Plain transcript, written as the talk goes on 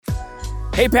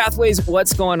Hey Pathways,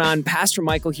 what's going on? Pastor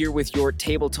Michael here with your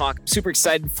Table Talk. Super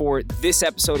excited for this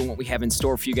episode and what we have in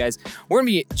store for you guys. We're going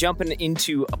to be jumping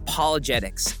into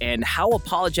apologetics and how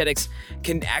apologetics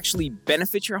can actually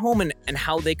benefit your home and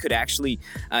how they could actually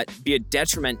be a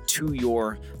detriment to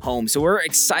your home. So we're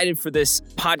excited for this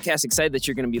podcast, excited that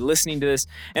you're going to be listening to this,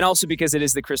 and also because it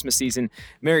is the Christmas season.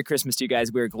 Merry Christmas to you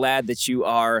guys. We're glad that you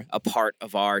are a part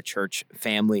of our church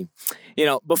family. You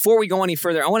know, before we go any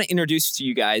further, I want to introduce to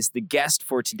you guys the guest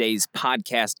for today's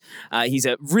podcast. He's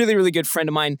a really, really good friend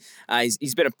of mine.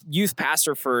 He's been a youth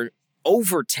pastor for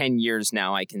over 10 years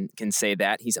now, I can say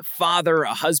that. He's a father,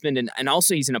 a husband, and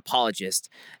also he's an apologist,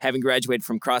 having graduated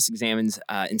from Cross-Examin's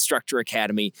Instructor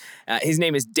Academy. His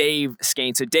name is Dave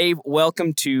Skahen. So Dave,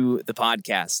 welcome to the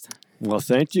podcast. Well,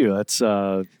 thank you. That's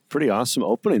a pretty awesome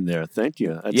opening there. Thank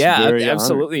you. That's very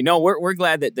absolutely. Honored. No, we're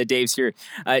glad that Dave's here.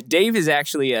 Dave is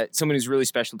actually someone who's really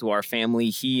special to our family.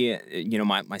 He,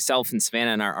 myself and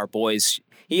Savannah and our boys,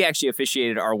 he actually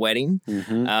officiated our wedding.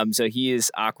 Mm-hmm. So he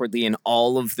is awkwardly in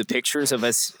all of the pictures of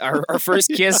us, our first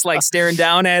kiss, like staring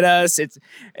down at us.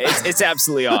 It's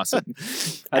absolutely awesome.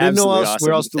 I didn't know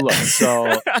where else to look.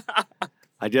 So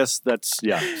I guess that's,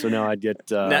 So now I get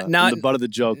the butt of the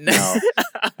joke now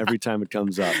every time it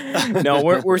comes up. No,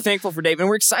 we're thankful for Dave, and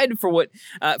we're excited for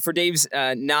for Dave's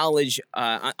knowledge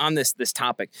on this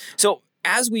topic. So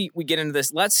as we get into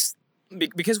this,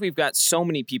 because we've got so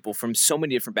many people from so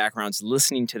many different backgrounds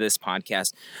listening to this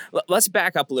podcast, let's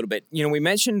back up a little bit. You know, we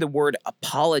mentioned the word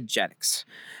apologetics.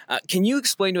 Can you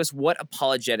explain to us what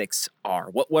apologetics are?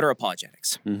 What are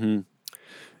apologetics? Mm-hmm.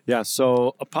 Yeah,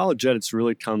 so apologetics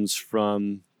really comes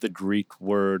from the Greek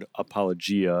word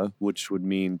apologia, which would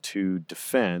mean to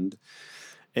defend.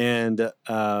 And,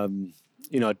 a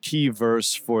key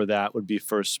verse for that would be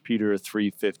 1 Peter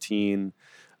 3:15,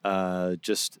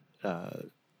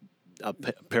 I'll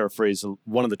paraphrase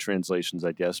one of the translations,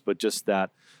 I guess, but just that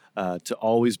to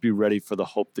always be ready for the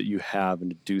hope that you have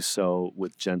and to do so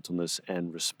with gentleness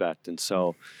and respect. And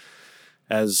so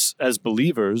as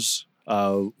believers,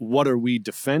 what are we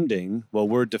defending? Well,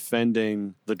 we're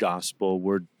defending the gospel.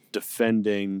 We're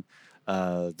defending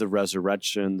the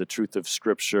resurrection, the truth of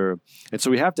Scripture. And so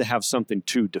we have to have something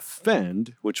to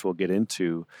defend, which we'll get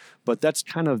into. But that's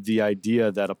kind of the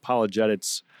idea that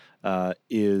apologetics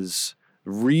is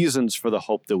reasons for the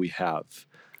hope that we have.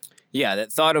 Yeah,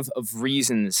 that thought of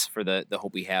reasons for the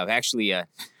hope we have. Actually, a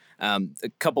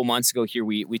couple months ago here,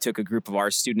 we took a group of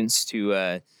our students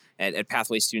to at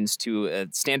Pathway students to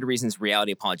Stand to Reason's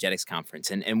Reality Apologetics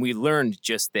Conference. And we learned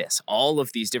just this, all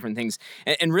of these different things.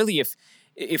 And really,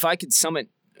 if I could sum it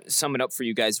up for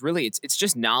you guys, really, it's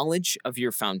just knowledge of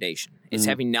your foundation. It's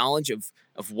having knowledge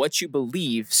of what you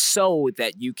believe so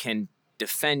that you can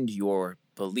defend your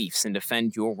beliefs and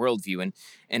defend your worldview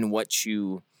and what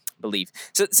you believe.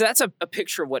 So that's a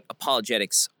picture of what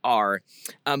apologetics are.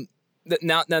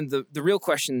 Now the real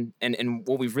question and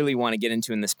what we really want to get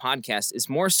into in this podcast is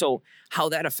more so how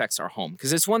that affects our home.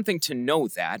 Because it's one thing to know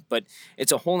that, but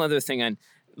it's a whole other thing on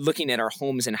looking at our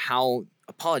homes and how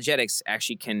apologetics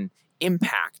actually can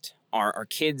impact our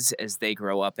kids as they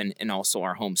grow up and also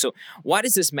our home. So why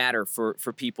does this matter for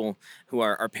people who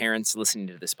are our parents listening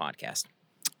to this podcast?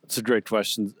 It's a great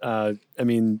question.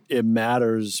 It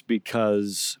matters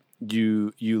because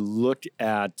you look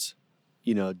at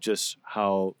just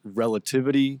how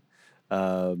relativity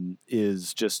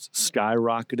is just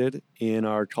skyrocketed in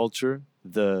our culture.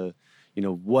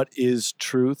 What is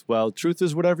truth? Well, truth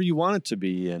is whatever you want it to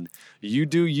be, and you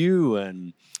do you.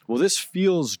 And well, this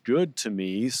feels good to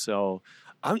me, so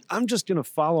I'm just going to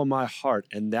follow my heart,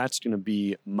 and that's going to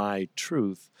be my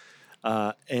truth.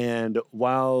 And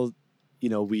while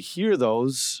we hear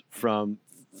those from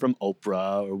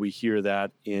Oprah, or we hear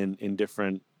that in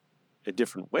different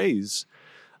ways,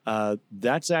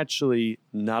 that's actually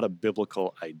not a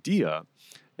biblical idea.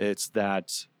 It's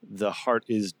that the heart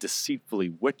is deceitfully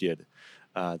wicked,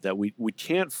 that we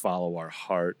can't follow our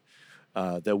heart,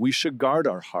 that we should guard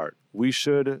our heart. We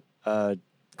should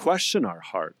question our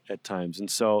heart at times. And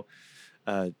so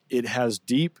it has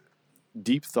deep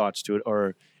thoughts to it,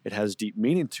 or it has deep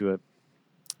meaning to it,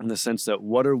 in the sense that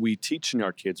what are we teaching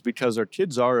our kids? Because our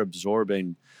kids are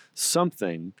absorbing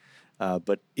something,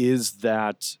 but is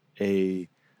that a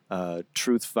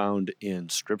truth found in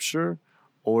Scripture,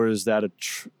 or is that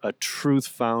a truth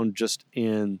found just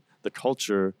in the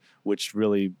culture, which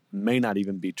really may not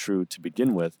even be true to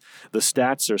begin with? The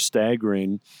stats are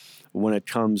staggering when it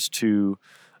comes to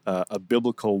a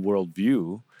biblical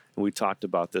worldview, and we talked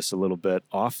about this a little bit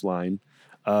offline,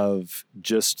 of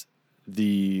just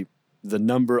the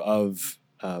number of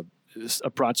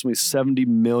approximately 70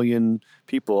 million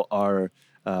people are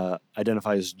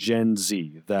identify as Gen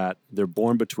Z, that they're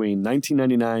born between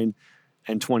 1999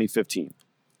 and 2015.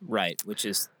 Right, which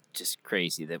is just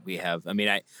crazy that we have. I mean,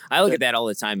 I look at that all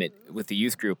the time with the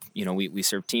youth group. You know, we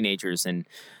serve teenagers, and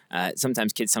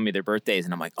sometimes kids tell me their birthdays,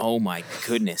 and I'm like, oh my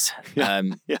goodness, Yeah.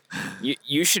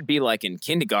 you should be like in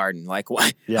kindergarten. Like,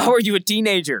 why? Yeah. How are you a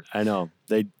teenager? I know.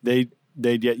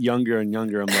 They get younger and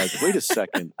younger. I'm like, wait a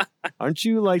second, aren't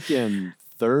you like in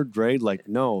third grade? Like,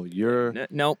 no, you're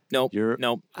Nope.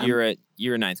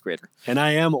 You're a ninth grader. and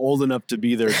I am old enough to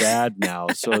be their dad now,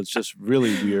 so it's just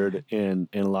really weird in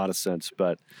a lot of sense.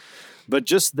 But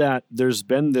just that there's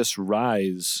been this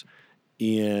rise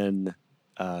in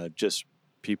just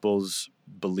people's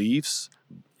beliefs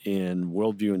in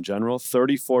worldview in general.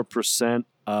 34%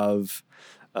 of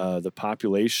the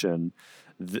population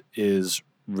is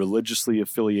religiously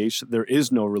affiliation. There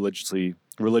is no religious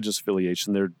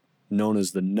affiliation. They're known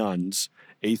as the nones,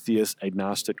 atheist,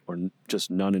 agnostic, or just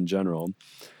none in general.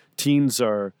 Teens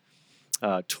are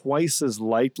twice as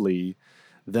likely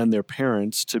than their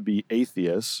parents to be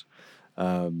atheists.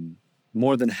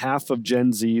 More than half of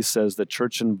Gen Z says that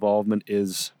church involvement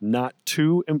is not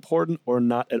too important or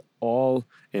not at all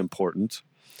important.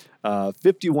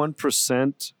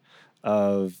 51%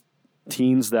 of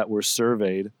teens that were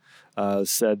surveyed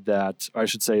said that, or I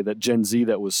should say that Gen Z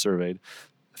that was surveyed,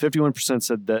 51%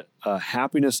 said that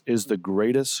happiness is the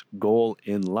greatest goal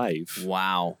in life.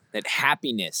 Wow, that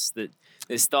happiness,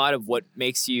 this thought of what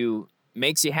makes you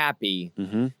happy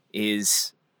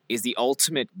is the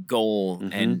ultimate goal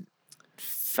and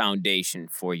foundation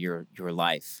for your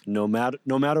life. No matter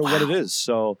what it is.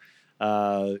 So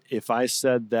if I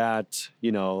said that,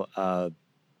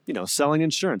 selling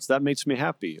insurance, that makes me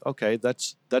happy. Okay,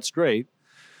 that's great.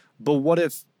 But what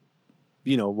if,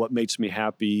 what makes me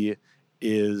happy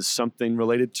is something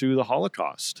related to the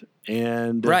Holocaust?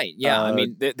 And right, yeah. I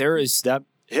mean, there is that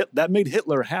made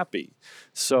Hitler happy.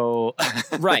 So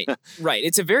right.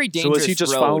 It's a very dangerous road. So is he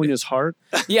just following his heart?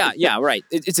 yeah, right.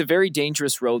 It's a very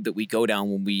dangerous road that we go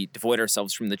down when we devoid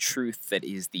ourselves from the truth that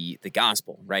is the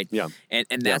gospel, right? Yeah.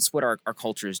 And that's what our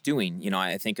culture is doing.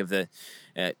 I think of the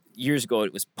years ago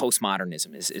it was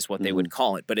postmodernism is what they would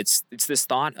call it, but it's this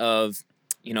thought of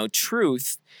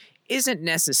truth isn't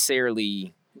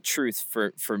necessarily truth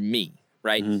for me,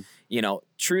 right?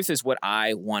 Truth is what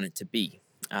I want it to be.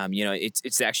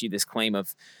 It's actually this claim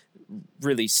of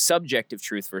really subjective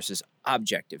truth versus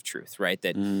objective truth, right?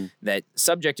 That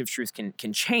subjective truth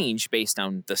can change based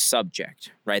on the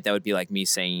subject, right? That would be like me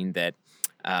saying that,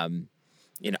 I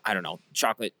don't know,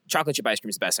 chocolate chip ice cream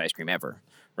is the best ice cream ever,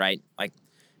 right? Like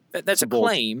that's a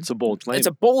claim. It's a bold claim. It's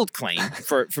a bold claim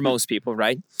for most people,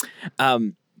 right?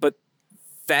 But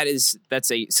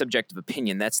that's a subjective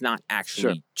opinion. That's not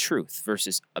actually truth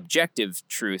versus objective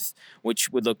truth, which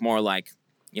would look more like,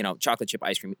 chocolate chip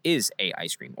ice cream is a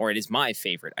ice cream, or it is my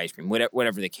favorite ice cream,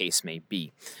 whatever the case may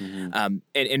be.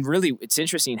 And really, it's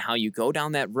interesting how you go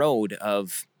down that road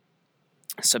of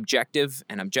subjective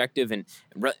and objective and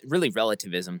really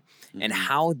relativism, and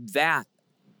how that,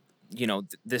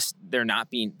 there not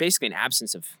being basically an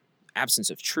absence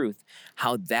of truth,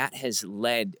 how that has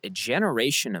led a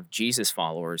generation of Jesus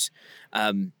followers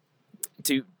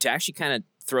to actually kind of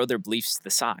throw their beliefs to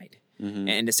the side.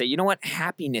 And to say, you know what,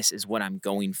 happiness is what I'm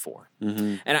going for.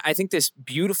 And I think this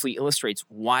beautifully illustrates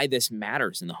why this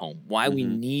matters in the home, why we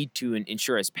need to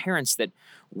ensure as parents that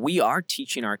we are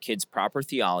teaching our kids proper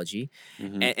theology,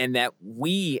 and that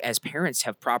we as parents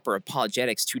have proper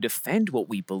apologetics to defend what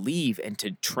we believe and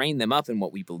to train them up in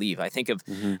what we believe. I think of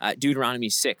Deuteronomy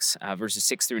 6, verses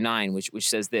 6 through 9, which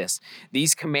says this: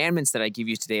 "These commandments that I give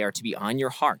you today are to be on your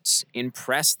hearts.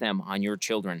 Impress them on your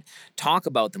children. Talk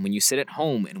about them when you sit at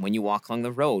home and when you walk along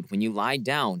the road, when you lie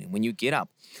down and when you get up.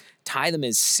 Tie them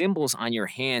as symbols on your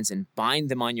hands and bind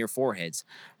them on your foreheads.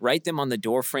 Write them on the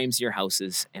door frames of your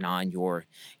houses and on your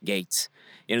gates."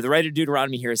 The writer of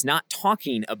Deuteronomy here is not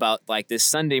talking about like this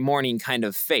Sunday morning kind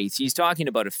of faith. He's talking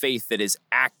about a faith that is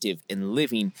active and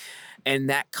living, and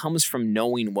that comes from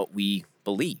knowing what we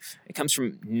believe. It comes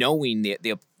from knowing the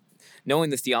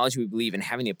theology we believe and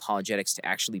having the apologetics to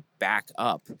actually back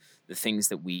up the things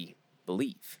that we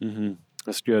believe.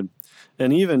 That's good.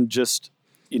 And even just,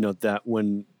 that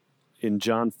when in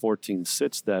John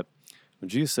 14:6, that when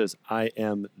Jesus says, "I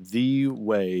am the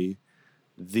way,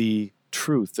 the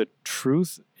truth," the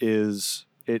truth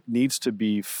it needs to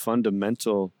be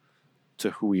fundamental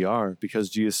to who we are,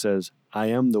 because Jesus says, "I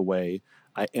am the way,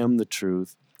 I am the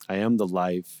truth, I am the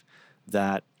life,"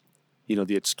 that, the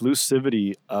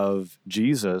exclusivity of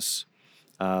Jesus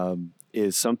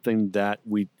is something that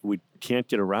we can't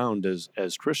get around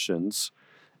as Christians.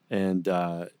 And,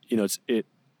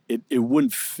 it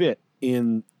wouldn't fit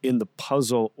in the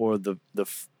puzzle or the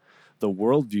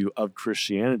worldview of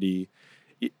Christianity,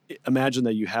 imagine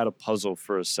that you had a puzzle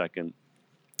for a second,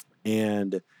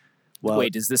 and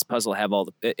wait, does this puzzle have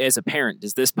as a parent,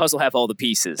 does this puzzle have all the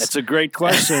pieces? That's a great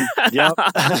question. Yep.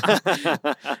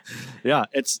 Yeah,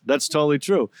 that's totally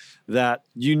true. That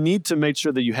you need to make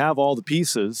sure that you have all the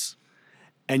pieces,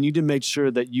 and you need to make sure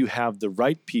that you have the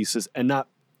right pieces and not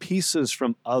pieces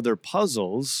from other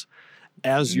puzzles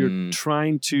as you're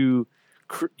trying to,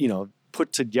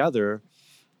 put together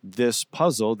this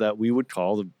puzzle that we would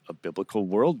call a biblical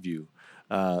worldview.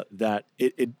 That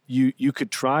you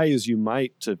could try as you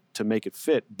might to make it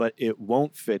fit, but it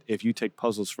won't fit if you take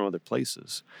puzzles from other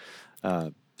places.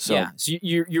 So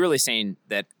you're really saying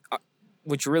that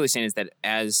what you're really saying is that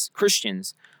as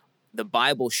Christians, the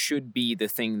Bible should be the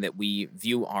thing that we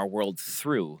view our world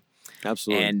through.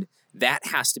 Absolutely. And that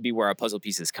has to be where our puzzle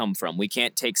pieces come from. We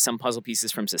can't take some puzzle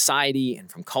pieces from society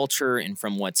and from culture and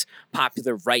from what's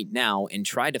popular right now and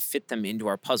try to fit them into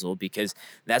our puzzle, because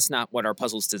that's not what our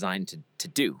puzzle's designed to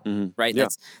do, right? Yeah.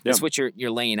 That's what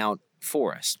you're laying out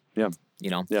for us. Yeah.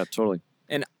 Yeah, totally.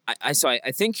 And I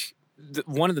think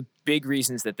one of the big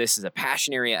reasons that this is a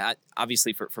passion area,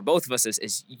 obviously for both of us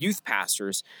as youth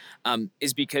pastors,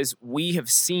 is because we have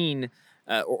seen,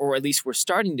 or at least we're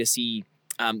starting to see,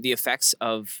 the effects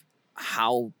of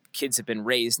how kids have been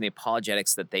raised and the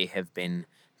apologetics that they have been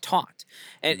taught.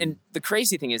 And the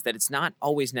crazy thing is that it's not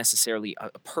always necessarily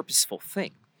a purposeful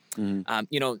thing.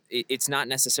 It's not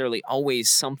necessarily always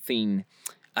something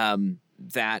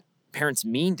that parents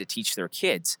mean to teach their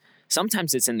kids.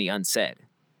 Sometimes it's in the unsaid.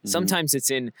 Sometimes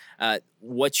it's in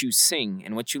what you sing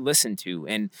and what you listen to,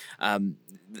 and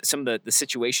some of the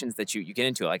situations that you get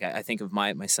into. Like I think of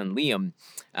my son Liam.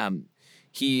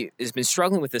 He has been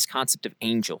struggling with this concept of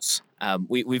angels.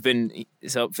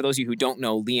 So for those of you who don't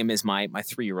know, Liam is my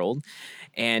 3-year-old,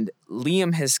 and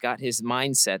Liam has got his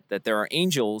mindset that there are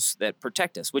angels that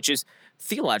protect us, which is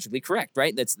theologically correct,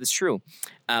 right? That's true.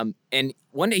 And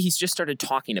one day he's just started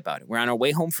talking about it. We're on our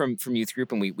way home from youth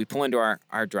group, and we pull into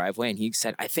our driveway, and he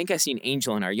said, "I think I see an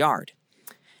angel in our yard."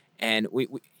 And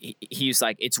he was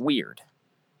like, "It's weird."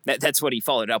 That's what he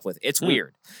followed up with. It's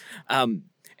weird.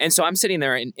 And so I'm sitting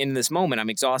there in this moment, I'm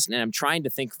exhausted, and I'm trying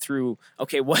to think through,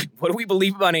 okay, what do we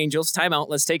believe about angels? Time out.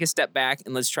 Let's take a step back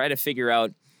and let's try to figure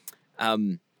out what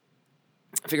I'm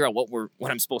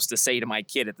supposed to say to my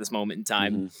kid at this moment in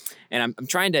time. And I'm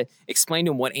trying to explain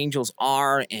to him what angels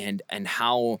are and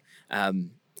how,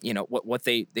 what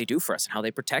they do for us and how they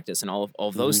protect us and all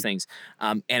of those things.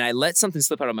 And I let something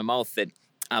slip out of my mouth that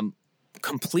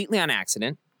completely on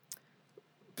accident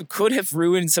could have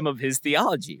ruined some of his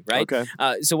theology, right? Okay.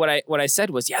 So what I said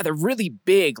was, yeah, they're really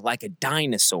big like a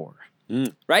dinosaur,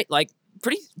 right? Like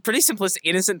pretty simplistic,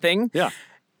 innocent thing. Yeah.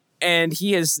 And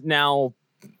he has now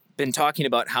been talking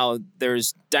about how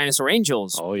there's dinosaur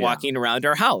angels walking around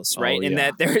our house, right? And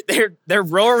that they're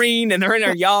roaring and they're in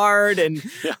our yard and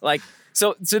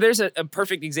so there's a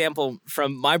perfect example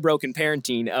from my broken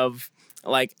parenting of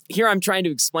like, here I'm trying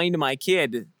to explain to my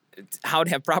kid how to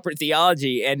have proper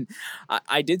theology. And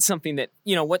I did something that,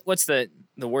 what's the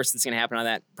worst that's going to happen on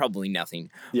that? Probably nothing.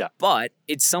 Yeah. But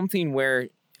it's something where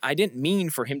I didn't mean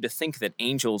for him to think that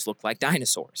angels look like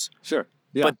dinosaurs. Sure.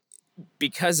 Yeah. But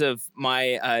because of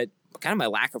my kind of my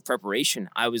lack of preparation,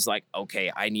 I was like,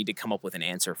 okay, I need to come up with an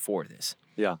answer for this.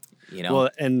 Yeah. Well,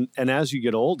 and as you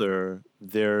get older,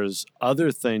 there's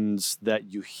other things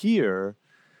that you hear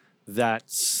that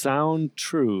sound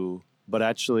true, but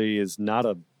actually is not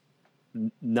a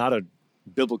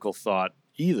biblical thought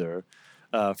either.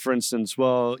 For instance,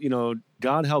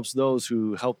 God helps those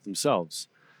who help themselves.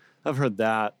 I've heard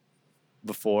that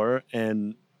before.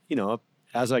 And,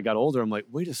 as I got older, I'm like,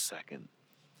 wait a second.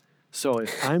 So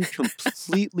if I'm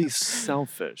completely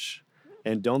selfish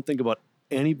and don't think about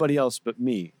anybody else but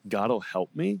me, God will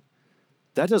help me?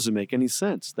 That doesn't make any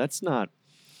sense. That's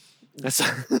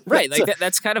right.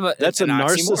 That's kind of that's an a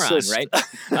oxymoron, narcissist,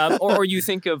 right? Or you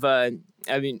think of,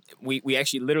 we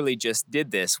actually literally just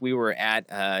did this. We were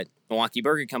at Milwaukee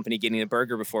Burger Company getting a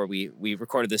burger before we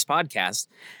recorded this podcast,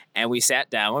 and we sat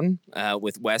down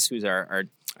with Wes, who's our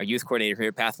youth coordinator here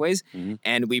at Pathways,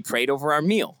 and we prayed over our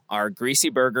meal, our greasy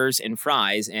burgers and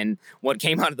fries, and what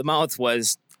came out of the mouth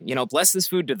was, bless this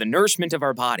food to the nourishment of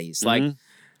our bodies. Like,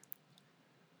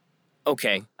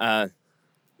 okay,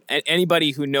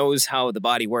 anybody who knows how the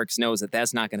body works knows that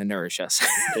that's not going to nourish us.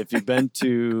 If you've been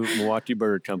to Milwaukee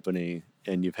Burger Company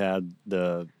and you've had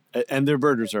and their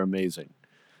burgers are amazing,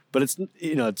 but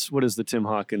it's what is the Tim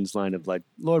Hawkins line of like,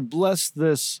 Lord, bless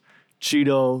this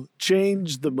Cheeto,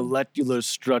 change the molecular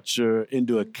structure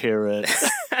into a carrot.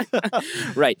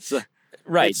 Right.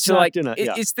 Right. It's So not like gonna.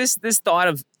 Yeah. it's this thought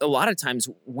of a lot of times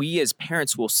we as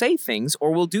parents will say things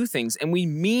or we'll do things and we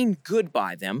mean good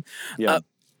by them. Yeah.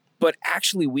 But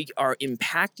actually we are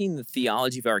impacting the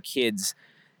theology of our kids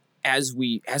as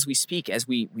we speak, as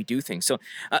we do things. So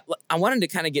I wanted to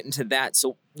kind of get into that.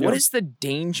 So what Yeah. is the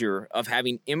danger of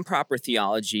having improper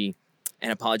theology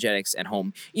and apologetics at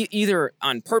home, either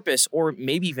on purpose or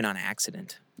maybe even on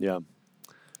accident? Yeah.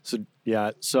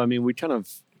 So I mean, we kind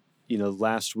of,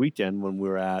 last weekend when we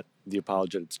were at the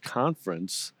Apologetics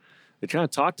conference, they kind of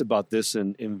talked about this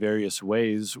in various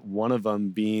ways. One of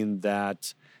them being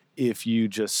that if you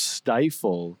just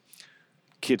stifle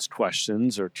kids'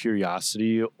 questions or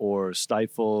curiosity or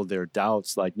stifle their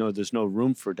doubts, like, no, there's no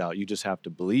room for doubt, you just have to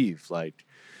believe, like,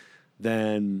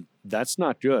 then that's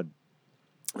not good.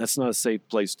 That's not a safe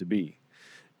place to be.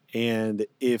 And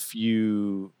if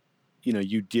you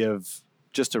give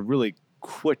just a really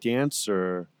quick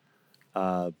answer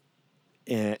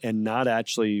and not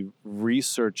actually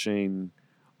researching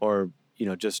or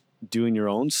just doing your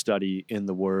own study in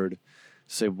the Word,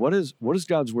 say what does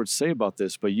God's Word say about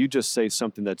this? But you just say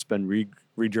something that's been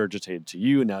regurgitated to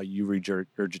you, and now you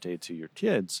regurgitate to your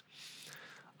kids.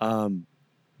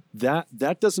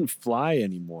 That doesn't fly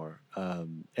anymore,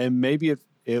 and maybe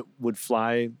it would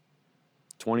fly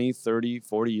 20, 30,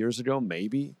 40 years ago,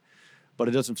 maybe, but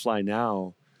it doesn't fly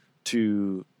now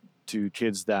to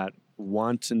kids that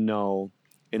want to know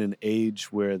in an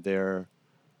age where they're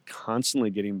constantly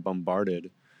getting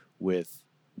bombarded with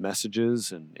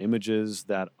messages and images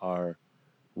that are,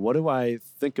 what do I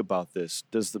think about this?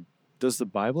 Does the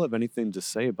Bible have anything to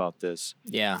say about this?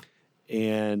 Yeah.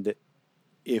 And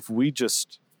if we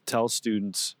just tell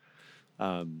students,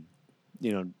 no,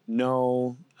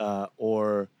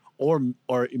 or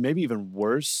maybe even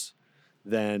worse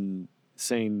than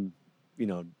saying,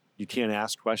 you can't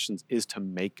ask questions, is to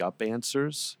make up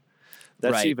answers.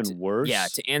 That's right. even worse. Yeah,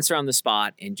 to answer on the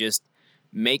spot and just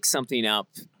make something up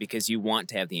because you want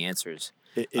to have the answers.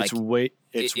 It's way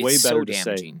better so to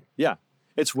damaging. say. Yeah,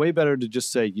 it's way better to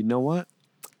just say, you know what,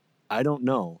 I don't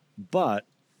know, but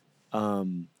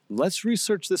let's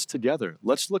research this together.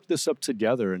 Let's look this up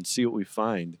together and see what we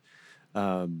find.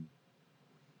 After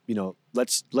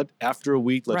a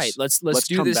week, let's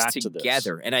do come this back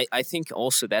together. to this. And I think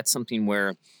also that's something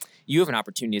where you have an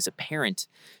opportunity as a parent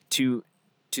to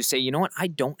say, you know what, I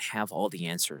don't have all the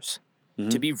answers. Mm-hmm.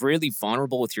 To be really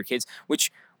vulnerable with your kids,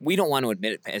 which we don't want to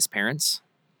admit it as parents,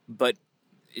 but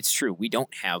it's true. We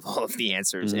don't have all of the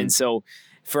answers. Mm-hmm. And so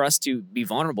for us to be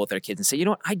vulnerable with our kids and say, you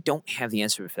know what, I don't have the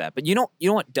answer for that. But you know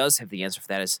what does have the answer for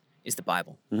that is the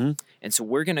Bible. Mm-hmm. And so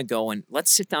we're going to go and let's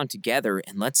sit down together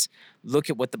and let's look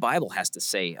at what the Bible has to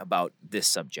say about this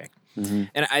subject. Mm-hmm.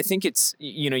 And I think it's,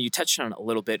 you touched on it a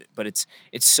little bit, but it's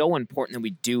so important that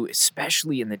we do,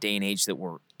 especially in the day and age that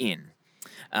we're in.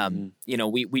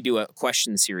 We do a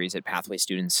question series at Pathway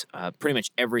Students pretty much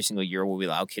every single year where we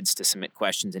allow kids to submit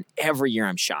questions. And every year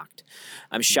I'm shocked.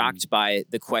 I'm shocked by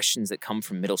the questions that come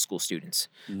from middle school students,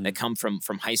 that come from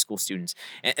high school students.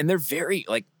 And they're very,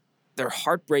 they're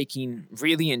heartbreaking,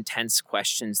 really intense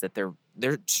questions that they're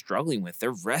struggling with,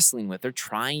 they're wrestling with, they're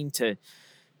trying to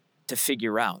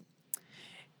figure out.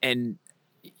 And,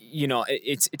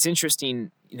 it's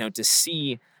interesting, to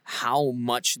see how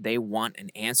much they want an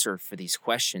answer for these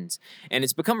questions. And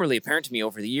it's become really apparent to me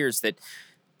over the years that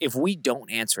if we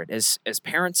don't answer it as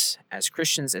parents, as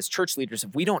Christians, as church leaders,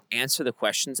 if we don't answer the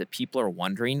questions that people are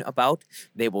wondering about,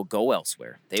 they will go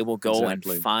elsewhere. They will go and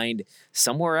find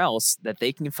somewhere else that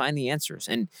they can find the answers.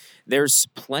 And there's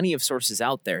plenty of sources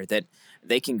out there that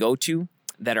they can go to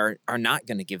that are not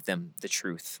going to give them the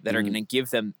truth, that are going to give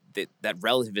them that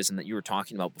relativism that you were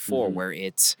talking about before, where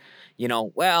it's,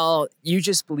 you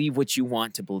just believe what you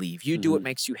want to believe. You do what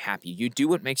makes you happy. You do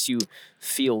what makes you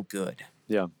feel good.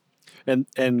 Yeah.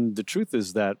 And the truth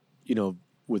is that,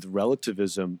 with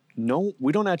relativism,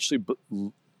 we don't actually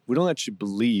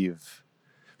believe.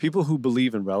 People who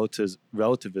believe in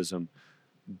relativism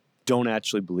don't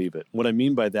actually believe it. What I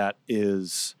mean by that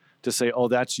is to say, oh,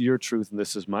 that's your truth and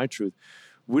this is my truth.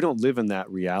 We don't live in that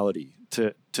reality.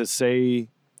 To say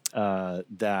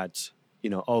that,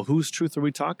 whose truth are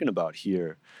we talking about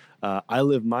here? I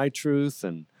live my truth,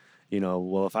 and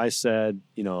if I said,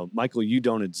 Michael, you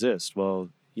don't exist, well,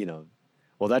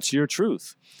 that's your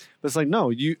truth. But it's like,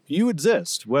 no, you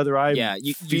exist, whether I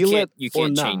feel it or not. You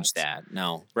can't change that,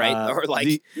 no, right? Or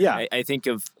I think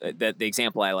of the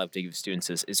example I love to give students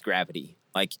is gravity.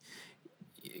 Like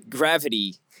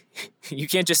gravity, you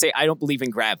can't just say, I don't believe in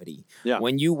gravity. Yeah.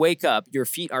 When you wake up, your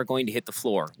feet are going to hit the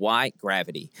floor. Why?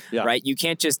 Gravity, right? You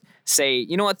can't just say,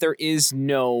 you know what, there is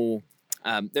no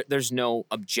there's no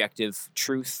objective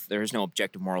truth. There's no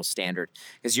objective moral standard,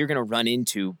 because you're going to run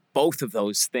into both of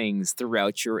those things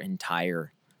throughout your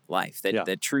entire life.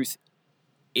 That truth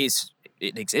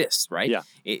it exists, right? Yeah.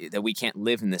 That we can't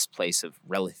live in this place of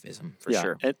relativism, for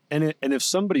sure. And if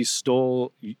somebody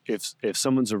stole, if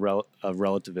someone's a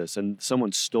relativist and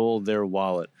someone stole their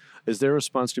wallet, is their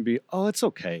response to be, "Oh, it's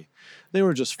okay, they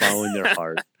were just following their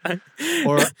heart,"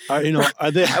 or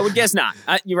are they? I would guess not.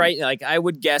 You're right. Like, I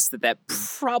would guess that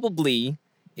probably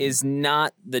is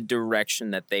not the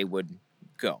direction that they would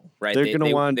go. Right? They're going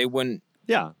to want. They wouldn't.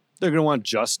 Yeah, they're going to want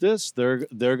justice. They're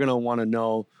going to want to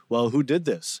know, well, who did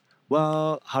this?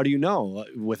 Well, how do you know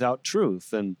without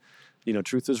truth? And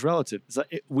truth is relative. It's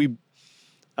like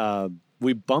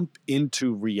we bump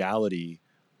into reality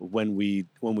when we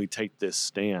take this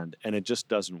stand, and it just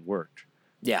doesn't work.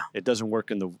 Yeah, it doesn't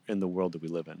work in the world that we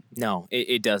live in. No,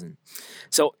 it doesn't.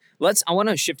 So I want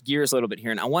to shift gears a little bit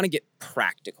here, and I want to get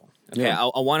practical. Okay, Yeah.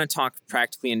 I want to talk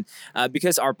practically, and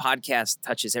because our podcast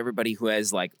touches everybody who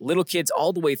has like little kids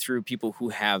all the way through people who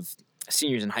have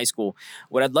seniors in high school,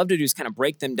 what I'd love to do is kind of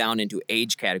break them down into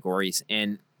age categories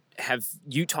and have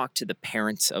you talk to the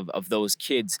parents of those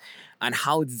kids on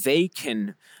how they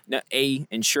can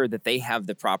ensure that they have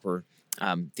the proper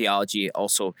theology,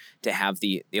 also to have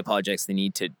the apologetics they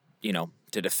need to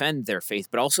defend their faith,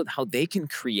 but also how they can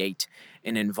create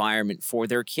an environment for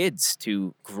their kids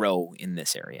to grow in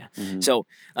this area. Mm-hmm. So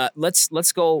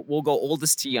let's go. We'll go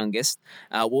oldest to youngest.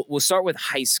 We'll start with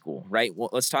high school, right? Well,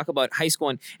 let's talk about high school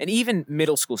and even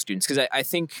middle school students, because I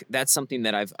think that's something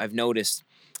that I've noticed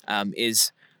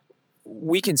is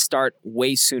we can start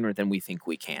way sooner than we think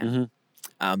we can.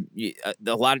 Mm-hmm.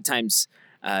 A lot of times.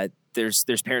 There's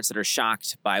parents that are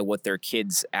shocked by what their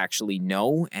kids actually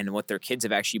know and what their kids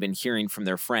have actually been hearing from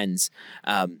their friends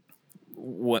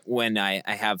when I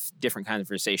have different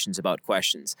conversations about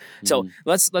questions. Mm-hmm. So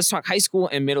let's talk high school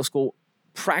and middle school.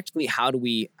 Practically, how do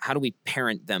we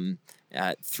parent them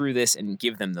through this and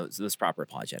give them those proper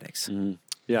apologetics? Mm-hmm.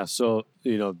 Yeah. So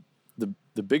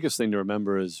the biggest thing to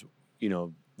remember is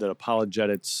that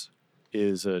apologetics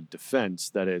is a defense,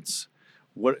 that it's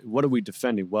what are we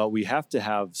defending? Well, we have to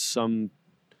have some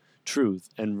truth,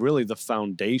 and really the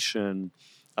foundation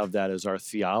of that is our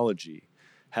theology.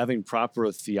 Having proper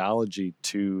theology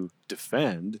to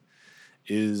defend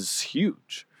is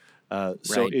huge.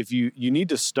 So if you need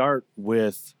to start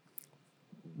with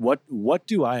what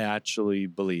do I actually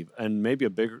believe? And maybe a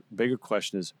bigger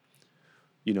question is,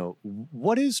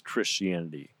 what is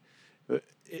Christianity?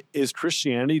 Is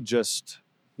Christianity just,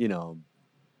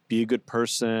 be a good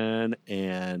person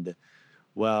and,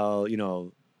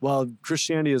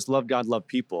 Christianity is love God, love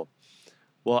people.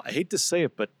 Well, I hate to say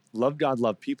it, but love God,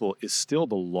 love people is still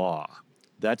the law.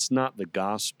 That's not the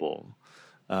gospel.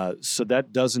 So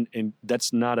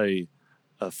that's not a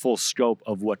full scope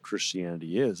of what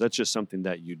Christianity is. That's just something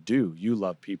that you do. You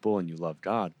love people and you love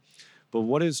God. But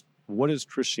what is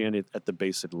Christianity at the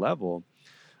basic level?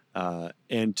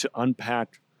 And to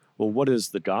unpack, what is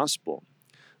the gospel?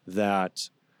 That,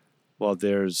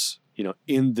 there's,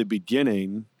 in the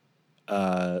beginning,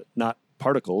 not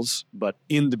particles, but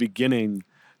in the beginning,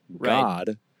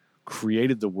 God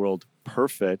created the world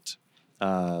perfect.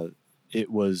 It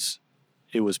was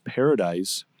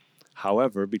paradise.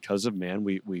 However, because of man,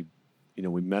 we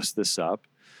messed this up.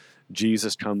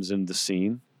 Jesus comes into the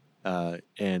scene,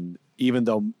 and even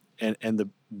though, and the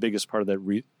biggest part of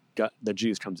that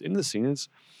Jesus comes into the scene is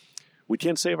we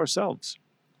can't save ourselves.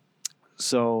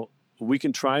 So we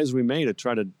can try as we may to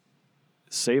try to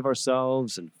save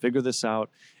ourselves and figure this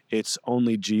out. It's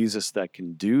only Jesus that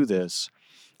can do this.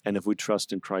 And if we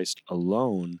trust in Christ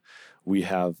alone, we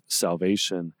have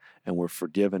salvation and we're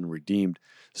forgiven, redeemed.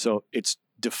 So it's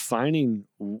defining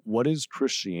what is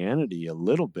Christianity a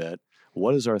little bit,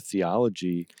 what is our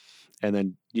theology, and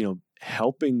then,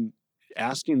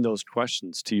 asking those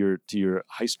questions to your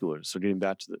high schoolers. So getting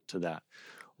back to that,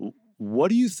 what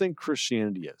do you think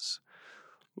Christianity is?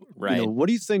 Right. What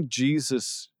do you think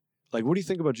Jesus, what do you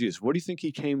think about Jesus? What do you think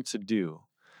he came to do?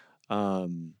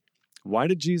 Why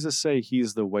did Jesus say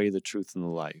he's the way, the truth, and the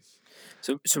life?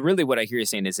 So really what I hear you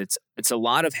saying is it's a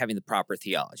lot of having the proper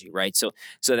theology, right? So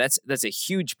that's a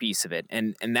huge piece of it.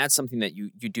 And that's something that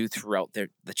you do throughout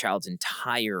the child's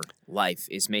entire life,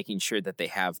 is making sure that they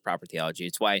have proper theology.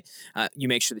 It's why you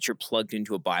make sure that you're plugged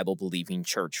into a Bible-believing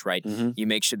church, right? Mm-hmm. You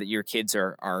make sure that your kids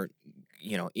are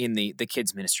in the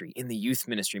kids ministry, in the youth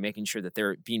ministry, making sure that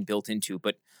they're being built into,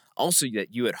 but also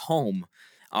that you at home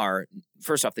are,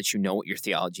 first off, that you know what your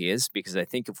theology is, because I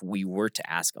think if we were to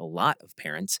ask a lot of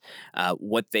parents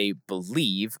what they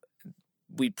believe,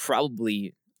 we'd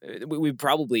probably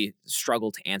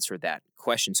struggle to answer that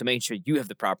question. So making sure you have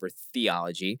the proper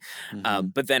theology, Mm-hmm.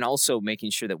 but then also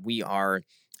making sure that we are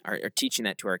teaching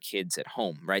that to our kids at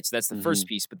home, right? So that's the first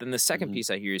piece. But then the second Mm-hmm. piece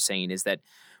I hear you saying is that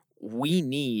we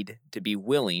need to be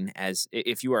willing, as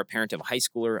if you are a parent of a high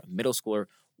schooler, a middle schooler,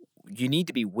 you need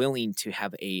to be willing to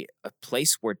have a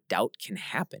place where doubt can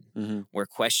happen, Mm-hmm. where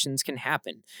questions can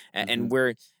happen, Mm-hmm. and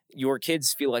where your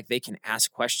kids feel like they can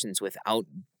ask questions without,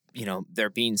 there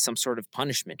being some sort of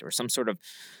punishment or some sort of,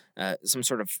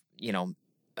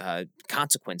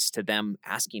 consequence to them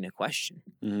asking a question.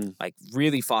 Mm-hmm. Like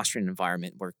really fostering an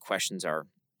environment where questions are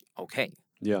okay.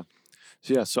 Yeah.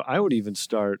 So I would even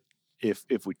start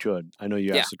if we could. I know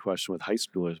you Yeah. asked a question with high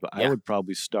schoolers, but I Yeah. would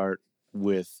probably start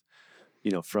with,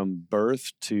 from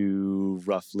birth to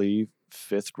roughly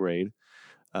fifth grade,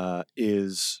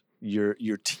 is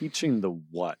you're teaching the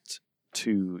what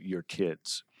to your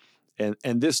kids,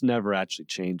 and this never actually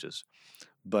changes.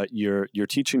 But you're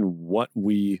teaching what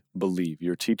we believe.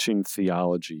 You're teaching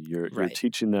theology. You're Right.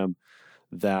 teaching them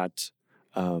that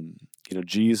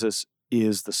Jesus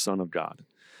is the Son of God,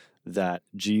 that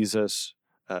Jesus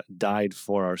died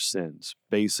for our sins,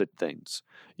 basic things.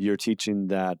 You're teaching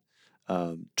that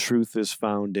truth is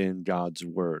found in God's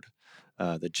word,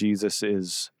 that Jesus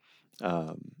is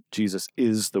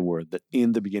the Word, that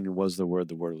in the beginning was the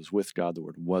Word was with God, the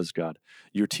Word was God.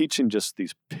 You're teaching just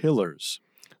these pillars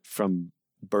from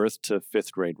birth to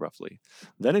fifth grade, roughly.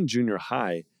 Then in junior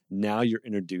high, now you're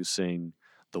introducing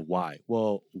the why.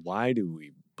 Well, why do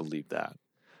we believe that?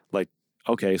 Like,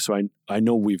 okay, so I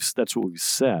know that's what we've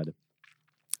said,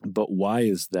 but why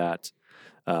is that?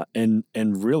 And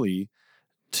really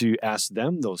to ask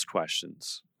them those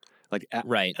questions, like,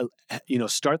 Right.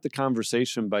 start the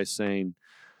conversation by saying,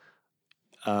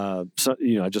 so,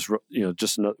 I just wrote,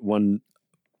 one,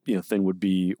 thing would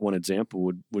be, one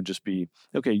example would just be,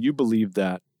 okay, you believe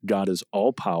that God is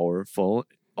all powerful,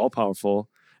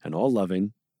 and all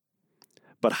loving,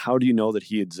 but how do you know that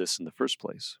he exists in the first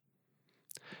place?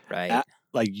 Right.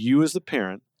 Like, you as the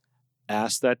parent,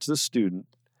 ask that to the student,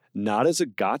 not as a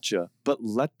gotcha, but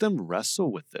let them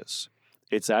wrestle with this.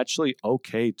 It's actually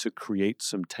okay to create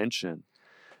some tension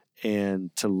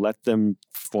and to let them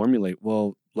formulate,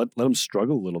 let them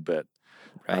struggle a little bit.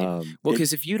 Right.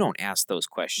 Because if you don't ask those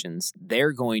questions,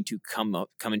 they're going to come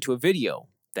into a video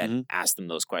that asks them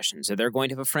those questions, or they're going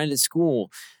to have a friend at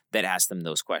school that asks them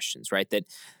those questions, right?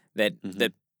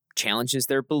 That challenges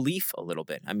their belief a little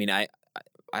bit. I mean, I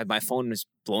my phone is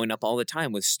blowing up all the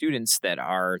time with students that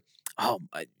are,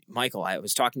 Michael, I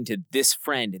was talking to this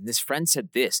friend, and this friend said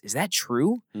this. Is that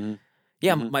true? Mm-hmm.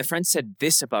 Yeah, my friend said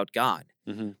this about God.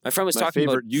 Mm-hmm. My friend was talking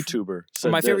about YouTuber said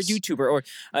my favorite this. YouTuber,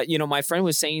 or my friend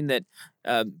was saying that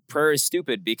prayer is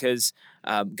stupid because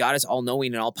God is all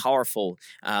knowing and all powerful,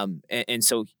 and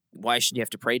so why should you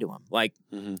have to pray to him? Like,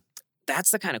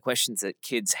 that's the kind of questions that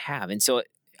kids have. And so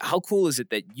how cool is it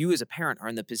that you as a parent are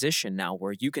in the position now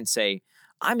where you can say,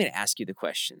 I'm going to ask you the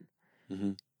question.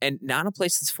 And not a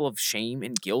place that's full of shame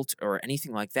and guilt or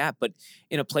anything like that, but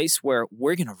in a place where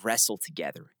we're going to wrestle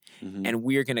together and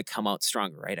we're going to come out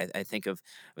stronger, right? I think of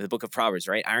the book of Proverbs,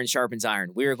 right? Iron sharpens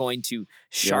iron. We are going to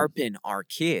sharpen our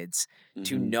kids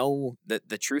to know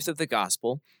the truth of the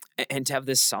gospel and to have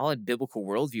this solid biblical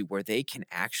worldview where they can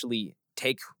actually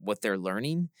take what they're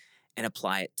learning and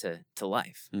apply it to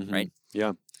life, right?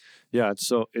 Yeah.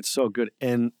 It's so good.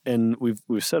 And we've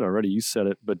said already, you said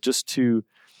it, but just to,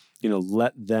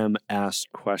 let them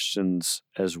ask questions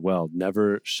as well.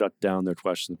 Never shut down their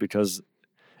questions, because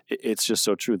it's just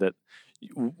so true that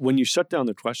when you shut down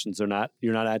their questions, you're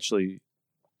not actually,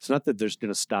 it's not that they're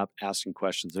going to stop asking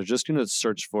questions. They're just going to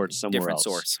search for it somewhere Different else.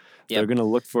 Source. Yep. They're going to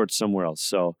look for it somewhere else.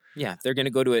 So yeah, they're going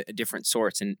to go to a different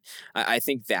source. And I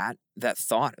think that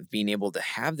thought of being able to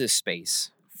have this space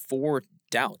for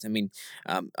doubt. I mean,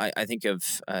 I think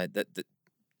of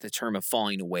the term of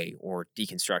falling away or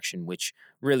deconstruction, which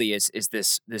really is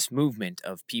this movement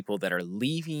of people that are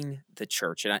leaving the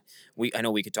church. And I know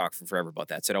we could talk for forever about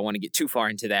that, so I don't want to get too far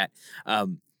into that.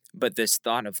 But this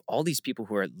thought of all these people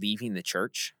who are leaving the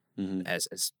church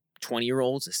as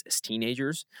 20-year-olds, as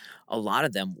teenagers, a lot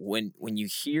of them, when you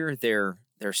hear their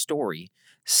story,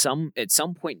 at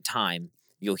some point in time,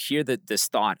 you'll hear this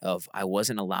thought of, I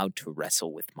wasn't allowed to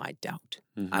wrestle with my doubt.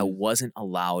 I wasn't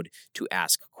allowed to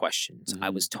ask questions. I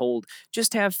was told,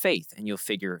 just have faith and you'll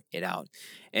figure it out.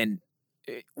 And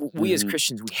we as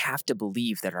Christians, we have to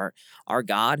believe that our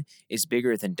God is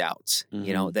bigger than doubts,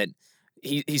 that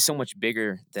he's so much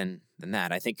bigger than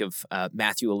that. I think of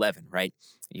Matthew 11, right?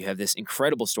 You have this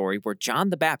incredible story where John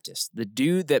the Baptist, the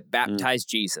dude that baptized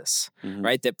Jesus,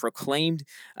 right, that proclaimed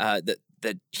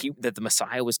that the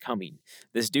Messiah was coming.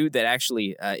 This dude that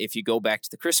actually, if you go back to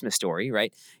the Christmas story,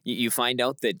 right, you find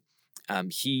out that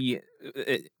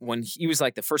when he was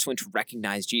like the first one to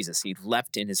recognize Jesus, he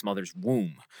leapt in his mother's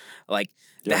womb. Like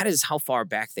that is how far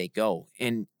back they go.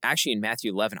 And actually in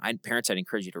Matthew 11, parents, I'd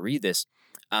encourage you to read this.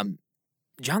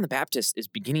 John the Baptist is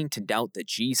beginning to doubt that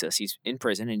Jesus, he's in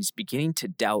prison, and he's beginning to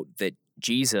doubt that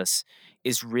Jesus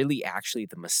is really actually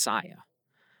the Messiah.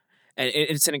 And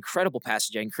it's an incredible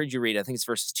passage. I encourage you to read it. I think it's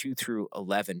verses 2 through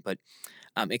 11, but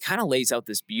it kind of lays out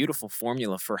this beautiful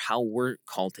formula for how we're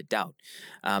called to doubt.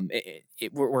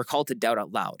 We're called to doubt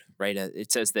out loud, right?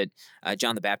 It says that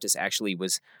John the Baptist actually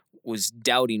was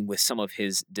doubting with some of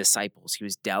his disciples. He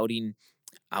was doubting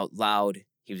out loud.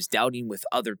 He was doubting with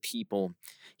other people.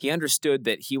 He understood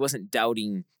that he wasn't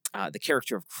doubting the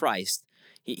character of Christ.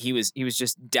 He was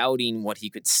just doubting what he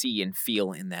could see and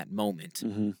feel in that moment.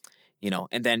 Mm-hmm.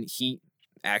 And then he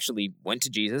actually went to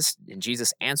Jesus, and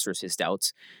Jesus answers his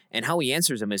doubts. And how he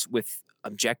answers them is with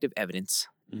objective evidence,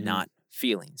 not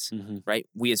feelings, right?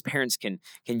 We as parents can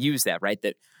use that, right?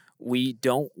 That we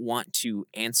don't want to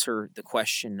answer the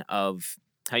question of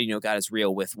how do you know God is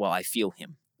real with, well, I feel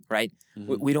him, right?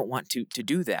 We don't want to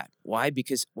do that. Why?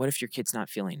 Because what if your kid's not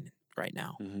feeling right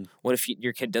now? What if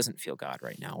your kid doesn't feel God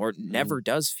right now, or never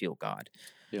does feel God?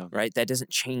 Yeah. Right? That doesn't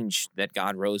change that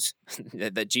God rose,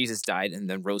 that Jesus died and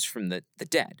then rose from the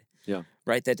dead. Yeah.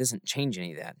 Right? That doesn't change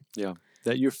any of that. Yeah.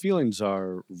 That your feelings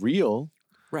are real,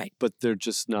 right? But they're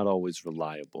just not always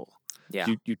reliable. Yeah.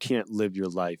 You can't live your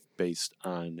life based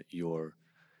on your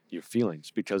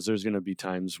feelings, because there's going to be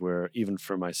times where, even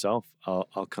for myself,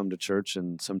 I'll come to church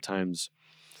and sometimes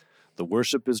the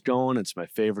worship is going, it's my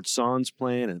favorite songs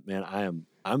playing, and man,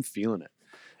 I'm feeling it.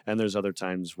 And there's other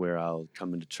times where I'll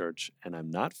come into church and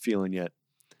I'm not feeling it.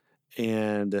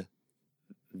 And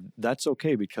that's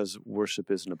okay, because worship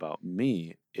isn't about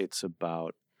me. It's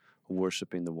about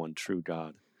worshiping the one true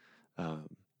God.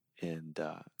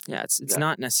 It's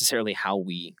not necessarily how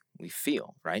we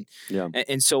feel, right? Yeah.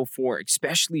 And so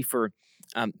especially for,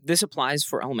 this applies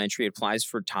for elementary, it applies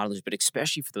for toddlers, but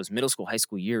especially for those middle school, high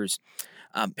school years,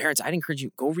 parents, I'd encourage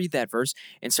you, go read that verse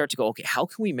and start to go, okay, how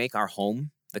can we make our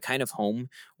home the kind of home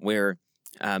where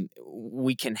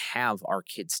we can have our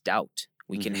kids doubt,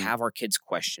 we can have our kids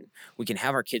question, we can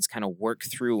have our kids kind of work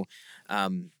through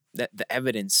the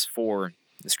evidence for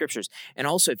the scriptures. And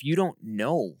also, if you don't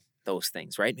know those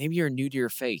things, right? Maybe you're new to your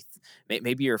faith.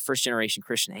 Maybe you're a first generation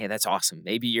Christian. Hey, that's awesome.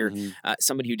 Maybe you're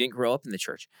somebody who didn't grow up in the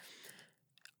church.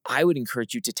 I would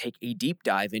encourage you to take a deep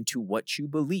dive into what you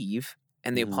believe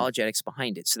and the apologetics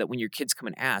behind it, so that when your kids come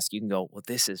and ask, you can go, well,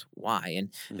 this is why. And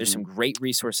there's some great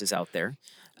resources out there.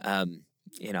 I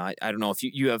don't know if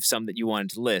you have some that you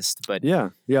wanted to list, but yeah,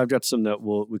 I've got some that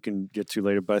we can get to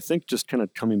later. But I think just kind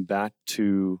of coming back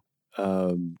to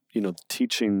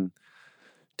teaching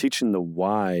the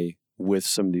why with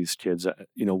some of these kids.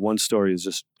 One story is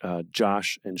just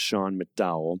Josh and Sean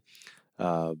McDowell,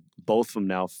 both of them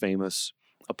now famous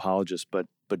apologists, but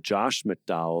Josh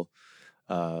McDowell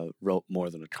wrote More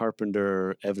Than a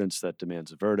Carpenter, Evidence That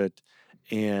Demands a Verdict.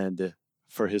 And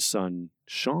for his son,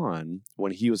 Sean,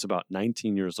 when he was about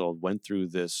 19 years old, went through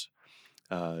this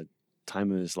time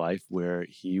in his life where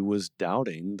he was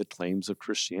doubting the claims of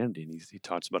Christianity. And he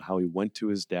talks about how he went to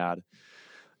his dad,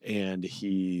 and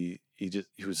he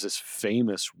was this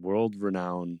famous,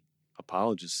 world-renowned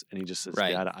apologist. And he just says,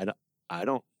 right. Dad, I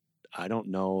don't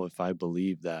know if I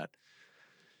believe that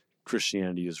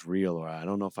Christianity is real, or I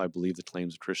don't know if I believe the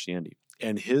claims of Christianity.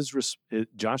 And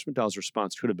Josh McDowell's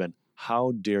response could have been,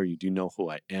 how dare you? Do you know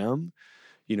who I am?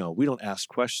 We don't ask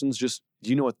questions. Do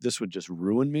you know what this would just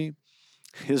ruin me?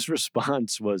 His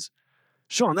response was,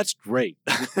 Sean, that's great.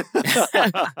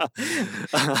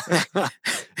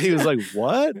 He was like,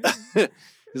 what?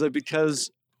 He's like,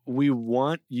 because we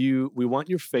want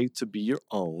your faith to be your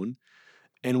own.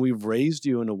 And we've raised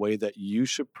you in a way that you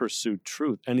should pursue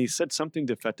truth. And he said something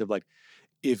defective like,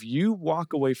 if you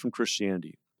walk away from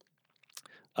Christianity,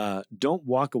 don't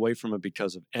walk away from it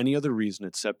because of any other reason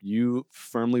except you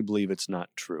firmly believe it's not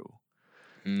true.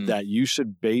 That you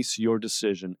should base your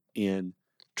decision in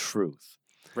truth.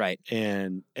 Right.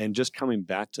 And just coming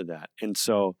back to that. And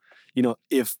so,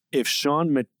 if Sean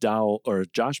McDowell or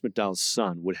Josh McDowell's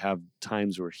son would have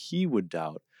times where he would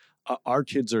doubt, our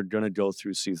kids are going to go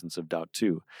through seasons of doubt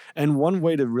too. And one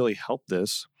way to really help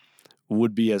this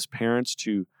would be, as parents,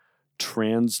 to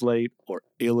translate or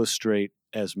illustrate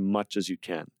as much as you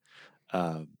can.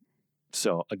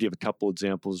 So I'll give a couple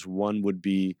examples. One would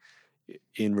be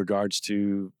in regards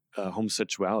to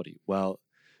homosexuality. Well,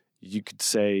 you could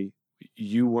say,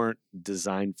 you weren't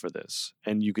designed for this,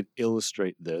 and you could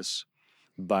illustrate this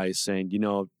by saying,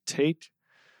 take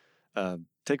a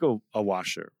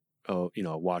washer, a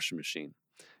washing machine.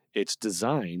 It's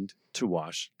designed to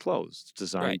wash clothes. It's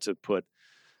designed to put,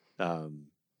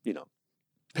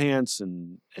 pants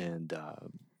and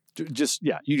just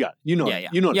you got Yeah.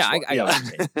 I got what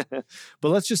you're saying. But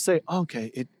let's just say,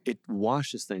 okay, it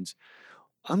washes things.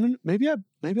 Maybe I'm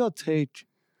gonna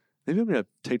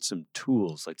take some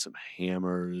tools, like some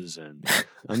hammers, and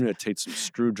I'm gonna take some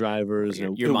screwdrivers.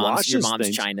 Your mom's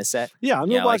China set. Yeah, I'm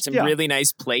gonna like some really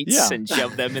nice plates and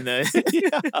shove them in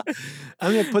the.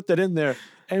 I'm gonna put that in there.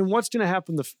 And what's gonna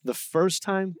happen the first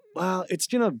time? Well,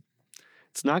 it's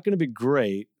not gonna be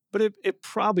great, but it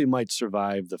probably might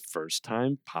survive the first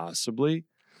time, possibly.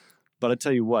 But I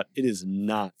tell you what, it is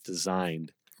not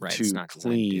designed to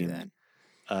clean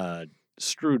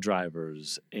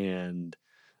screwdrivers and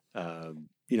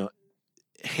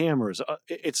hammers.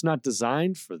 It's not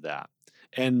designed for that.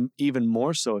 And even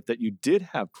more so, if that you did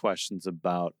have questions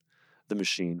about the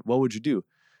machine, what would you do?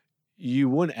 You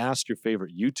wouldn't ask your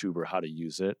favorite YouTuber how to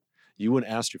use it. You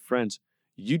wouldn't ask your friends.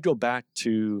 You'd go back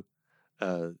to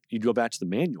the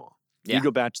manual. Yeah. You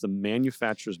go back to the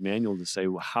manufacturer's manual to say,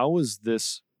 well, how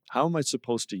am I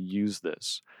supposed to use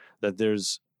this? That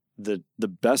there's the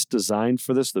best design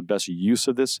for this, the best use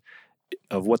of this,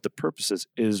 of what the purpose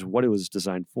is what it was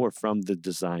designed for from the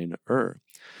designer.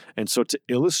 And so to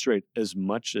illustrate as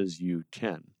much as you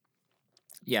can.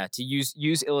 Yeah, to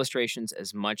use illustrations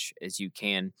as much as you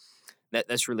can.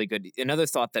 That's really good. Another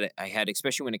thought that I had,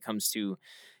 especially when it comes to,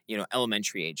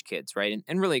 elementary age kids, right?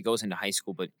 And really it goes into high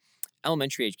school, but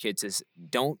elementary age kids is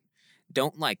don't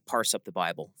like parse up the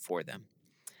Bible for them.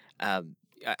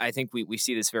 I think we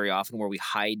see this very often where we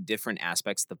hide different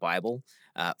aspects of the Bible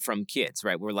from kids,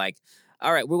 right? We're like,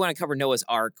 all right, we want to cover Noah's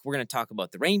Ark. We're going to talk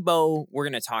about the rainbow. We're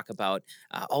going to talk about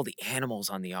all the animals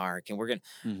on the ark, and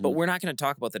but we're not going to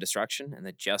talk about the destruction and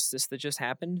the justice that just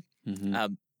happened.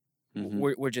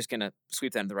 We're just going to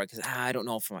sweep that under the rug because I don't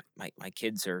know if my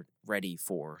kids are ready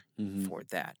for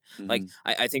that. Like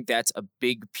I think that's a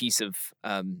big piece of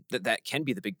that can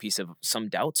be the big piece of some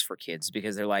doubts for kids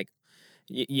because they're like,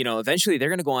 eventually they're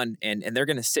going to go on and they're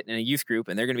going to sit in a youth group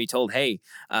and they're going to be told, hey,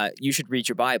 you should read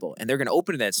your Bible. And they're going to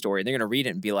open to that story and they're going to read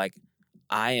it and be like,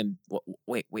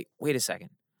 wait a second.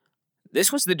 This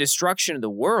was the destruction of the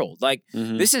world. Like,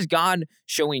 this is God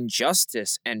showing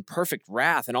justice and perfect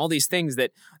wrath and all these things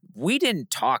that we didn't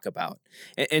talk about.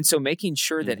 And so making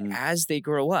sure that as they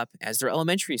grow up, as they're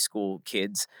elementary school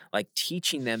kids, like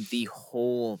teaching them the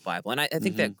whole Bible. And I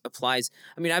think that applies.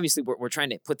 I mean, obviously, we're trying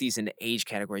to put these into age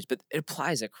categories, but it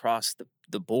applies across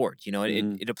the board.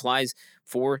 It applies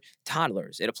for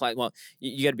toddlers. It applies, well,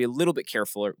 you got to be a little bit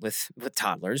careful with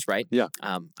toddlers, right? Yeah.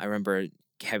 I remember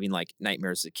having like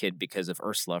nightmares as a kid because of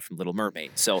Ursula from Little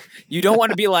Mermaid. So you don't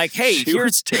want to be like, hey,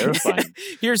 here's terrifying.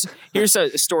 here's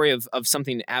a story of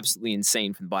something absolutely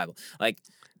insane from the Bible. Like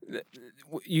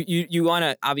you want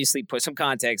to obviously put some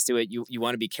context to it. You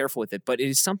want to be careful with it, but it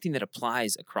is something that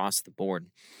applies across the board.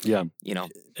 Yeah.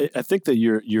 I think that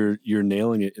you're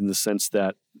nailing it in the sense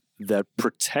that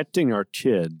protecting our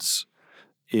kids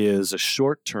is a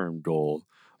short-term goal,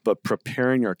 but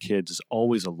preparing our kids is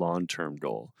always a long-term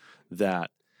goal.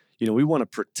 That, we want to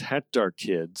protect our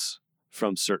kids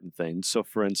from certain things. So,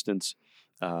 for instance,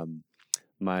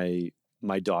 my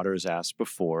daughter has asked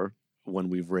before when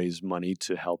we've raised money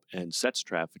to help end sex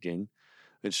trafficking,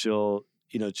 and she'll,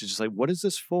 she's just like, "What is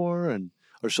this for?"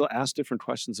 Or she'll ask different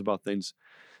questions about things,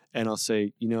 and I'll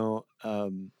say,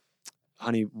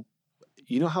 honey,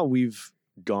 how we've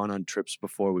gone on trips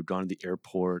before? We've gone to the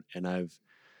airport, and I've,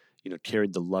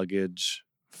 carried the luggage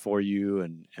for you,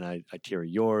 and I carry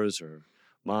yours or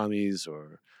mommy's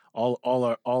or all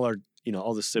our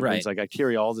all the siblings. Right. Like I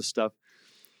carry all this stuff.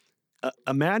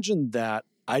 Imagine that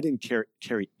I didn't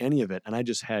carry any of it, and I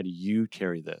just had you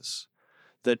carry this.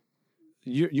 That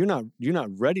you're not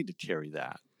ready to carry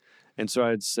that. And so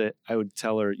I would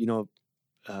tell her,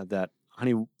 that,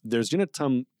 honey, there's gonna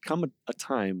come a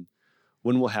time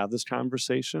when we'll have this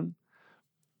conversation,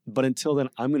 but until then,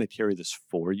 I'm gonna carry this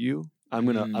for you. I'm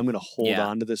gonna hold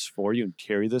on to this for you and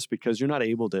carry this because you're not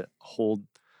able to hold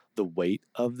the weight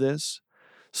of this.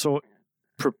 So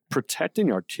protecting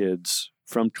our kids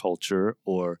from culture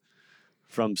or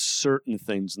from certain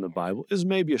things in the Bible is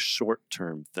maybe a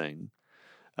short-term thing.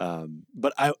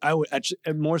 But I would actually,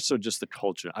 and more so just the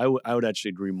culture, I would actually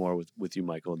agree more with you,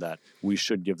 Michael, that we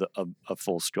should give a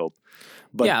full scope.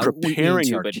 But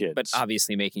preparing our kids. But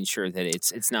obviously making sure that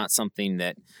it's not something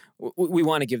that we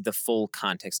want to give the full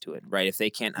context to it, right? If they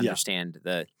can't understand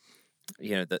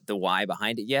the why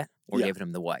behind it yet. We're Yeah. giving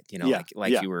them the what, Yeah.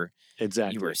 like Yeah. you were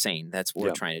Exactly. saying. That's what Yeah.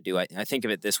 we're trying to do. I think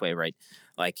of it this way, right?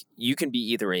 Like you can be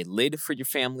either a lid for your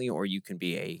family or you can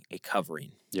be a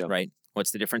covering, Yeah. right?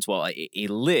 What's the difference? Well, a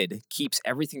lid keeps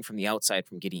everything from the outside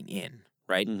from getting in,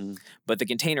 right? Mhm. But the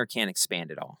container can't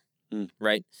expand at all, Mm.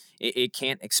 right? It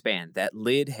can't expand. That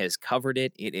lid has covered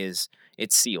it.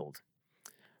 It's sealed,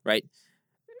 right?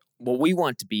 What we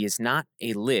want to be is not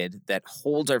a lid that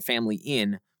holds our family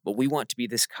in, but we want to be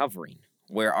this covering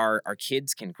where our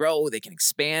kids can grow, they can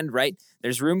expand, right?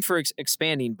 There's room for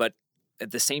expanding, but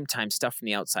at the same time, stuff from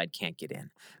the outside can't get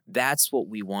in. That's what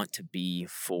we want to be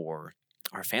for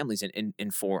our families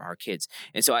and for our kids.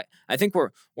 And so I think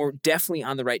we're definitely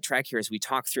on the right track here as we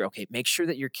talk through, okay, make sure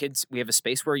that we have a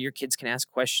space where your kids can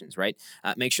ask questions, right?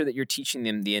 Make sure that you're teaching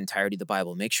them the entirety of the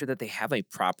Bible. Make sure that they have a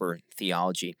proper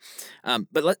theology.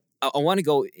 But I want to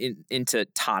go into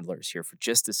toddlers here for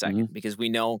just a second, because we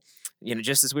know,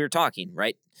 just as we were talking,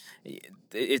 right?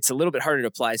 It's a little bit harder to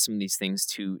apply some of these things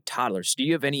to toddlers. Do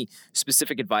you have any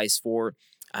specific advice for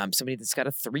somebody that's got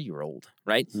a 3-year-old,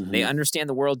 right? They understand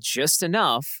the world just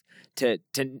enough to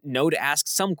know to ask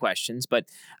some questions, but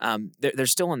they're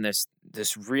still in this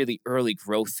really early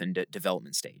growth and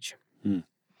development stage.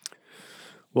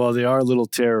 Well, they are little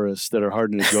terrorists that are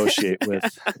hard to negotiate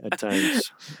with at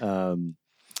times.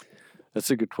 That's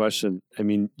a good question. I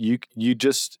mean, you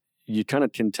kind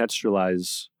of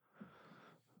contextualize,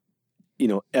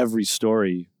 every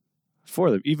story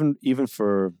for them, even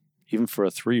for a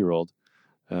 3-year-old.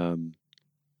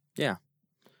 Yeah.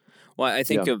 Well, I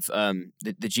think of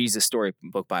the Jesus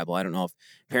Storybook Bible. I don't know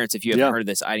if you haven't heard of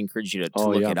this, I'd encourage you to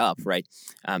look it up, right?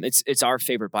 It's our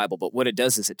favorite Bible, but what it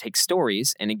does is it takes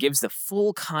stories and it gives the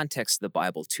full context of the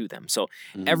Bible to them. So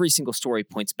every single story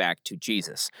points back to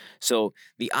Jesus. So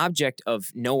the object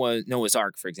of Noah's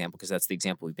Ark, for example, because that's the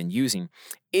example we've been using,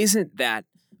 isn't that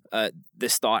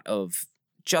this thought of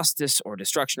justice or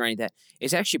destruction or any of that.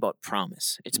 It's actually about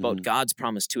promise. It's about God's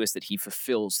promise to us that he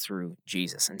fulfills through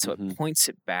Jesus. And so it points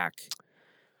it back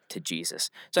to Jesus.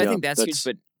 So I think that's huge,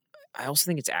 but I also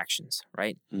think it's actions,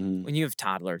 right? When you have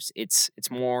toddlers, it's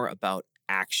more about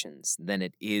actions than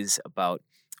it is about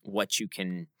what you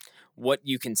can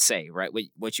say, right?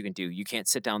 What you can do. You can't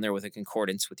sit down there with a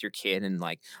concordance with your kid and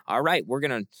like, all right,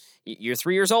 you're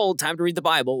 3 years old, time to read the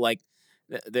Bible. Like,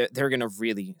 they're going to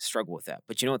really struggle with that.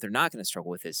 But you know what they're not going to struggle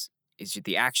with is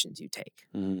the actions you take,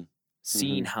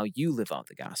 seeing how you live out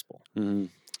the gospel.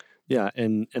 Yeah,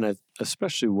 and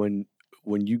especially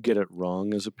when you get it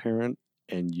wrong as a parent,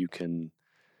 and you can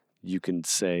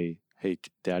say, "Hey,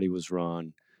 Daddy was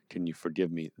wrong. Can you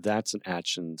forgive me?" That's an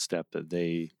action step that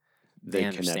they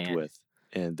connect with,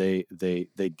 and they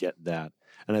get that.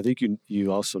 And I think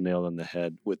you also nailed on the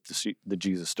head with the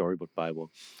Jesus Storybook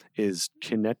Bible, is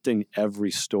connecting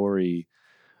every story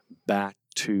back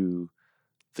to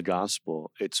the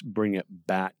gospel. It's bring it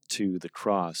back to the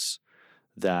cross.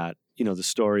 That the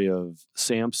story of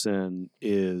Samson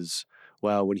is,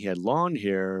 well, when he had long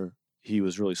hair, he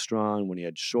was really strong. When he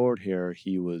had short hair,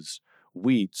 he was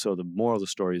weak. So the moral of the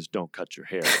story is don't cut your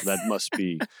hair. That must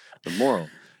be the moral.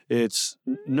 It's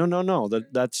no.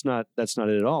 That's not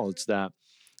it at all. It's that,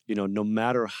 no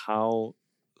matter how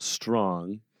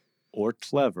strong or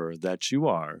clever that you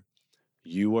are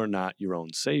not your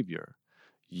own savior.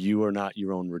 You are not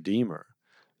your own redeemer.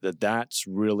 That's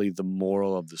really the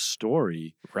moral of the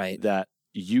story. Right. That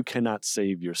you cannot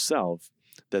save yourself,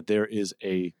 that there is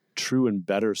a true and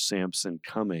better Samson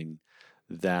coming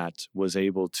that was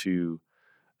able to,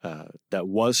 that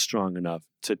was strong enough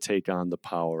to take on the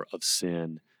power of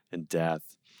sin and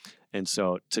death. And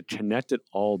so to connect it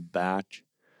all back,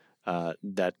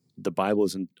 that the Bible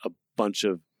isn't a bunch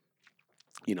of,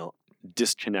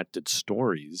 disconnected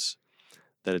stories,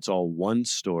 that it's all one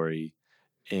story,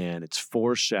 and it's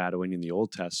foreshadowing in the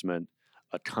Old Testament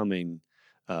a coming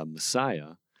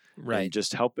Messiah. Right. And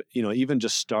just help, even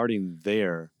just starting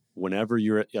there, whenever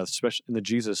you're, especially in the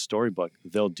Jesus Storybook,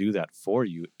 they'll do that for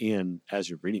you as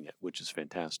you're reading it, which is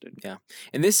fantastic. Yeah.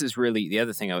 And this is really the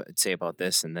other thing I would say about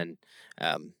this. And then,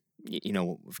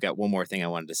 we've got one more thing I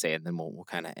wanted to say, and then we'll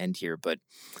kind of end here. But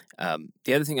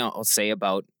the other thing I'll say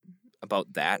about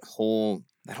that whole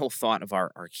thought of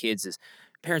our kids is,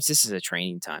 parents, this is a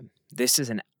training time. This is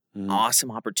an awesome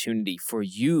opportunity for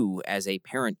you as a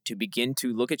parent to begin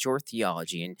to look at your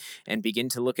theology and begin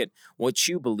to look at what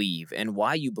you believe and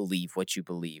why you believe what you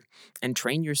believe, and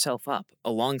train yourself up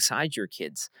alongside your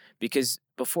kids, because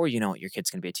before you know it, your kid's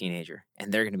going to be a teenager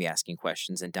and they're going to be asking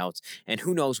questions and doubts, and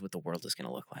who knows what the world is going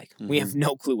to look like. We have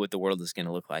no clue what the world is going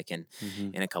to look like in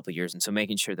a couple of years. And so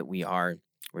making sure that we are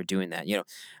we're doing that.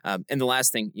 And the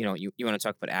last thing, you want to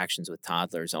talk about actions with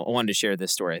toddlers. I wanted to share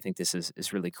this story. I think this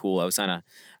is really cool. I was on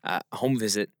a home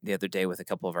visit the other day with a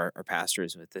couple of our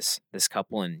pastors with this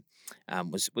couple, and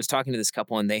was talking to this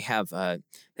couple, and they have a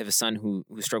son who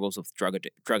struggles with drug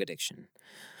addiction,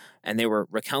 and they were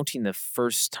recounting the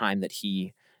first time that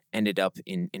he ended up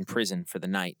in prison for the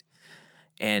night,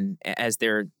 and as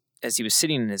he was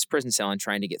sitting in his prison cell and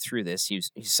trying to get through this,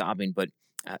 he's sobbing, but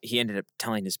he ended up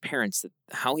telling his parents that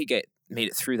how he made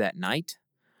it through that night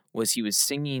was he was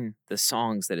singing the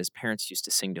songs that his parents used to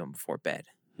sing to him before bed.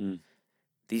 Hmm.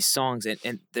 These songs,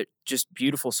 and they're just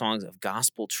beautiful songs of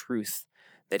gospel truth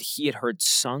that he had heard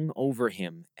sung over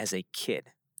him as a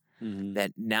kid, Mm-hmm.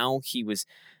 that now he was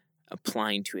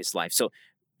applying to his life. So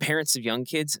parents of young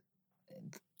kids,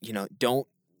 don't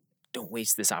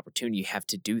waste this opportunity. You have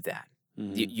to do that.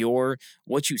 Mm-hmm.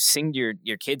 What you sing to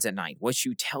your kids at night, what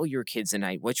you tell your kids at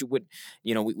night, what you would,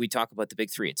 we talk about the big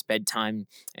three. It's bedtime,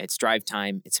 it's drive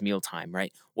time, it's meal time,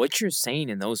 right? What you're saying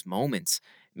in those moments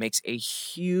makes a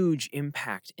huge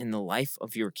impact in the life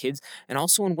of your kids, and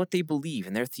also in what they believe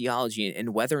in their theology,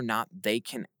 and whether or not they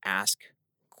can ask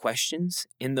questions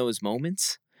in those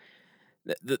moments.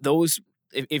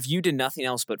 If you did nothing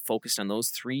else but focused on those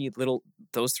three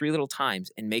little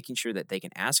times and making sure that they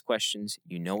can ask questions,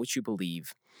 what you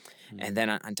believe, Mm-hmm. and then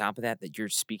on top of that you're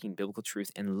speaking biblical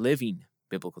truth and living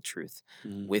biblical truth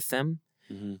Mm-hmm. with them,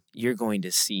 Mm-hmm. you're going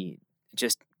to see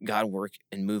just God work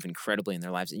and move incredibly in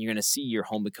their lives, and you're going to see your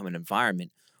home become an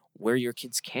environment where your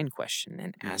kids can question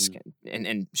and ask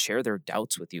and share their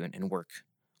doubts with you and work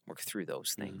through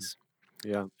those things.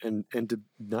 Yeah, and to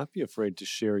not be afraid to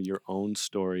share your own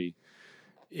story.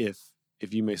 If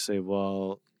you may say,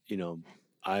 well,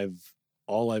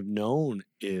 all I've known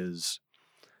is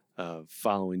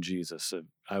following Jesus.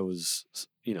 I was,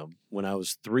 when I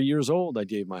was 3 years old, I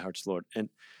gave my heart to the Lord. And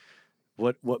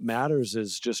what matters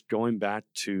is just going back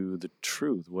to the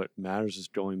truth. What matters is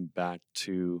going back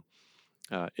to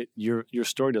your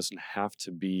story doesn't have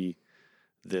to be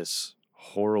this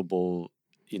horrible,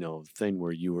 thing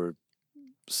where you were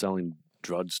selling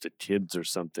drugs to kids or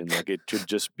something. Like, it could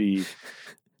just be,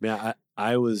 man,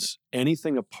 I was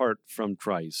anything apart from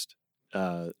Christ.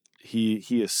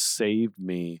 He has saved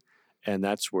me, and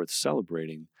that's worth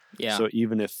celebrating. Yeah. So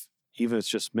even if it's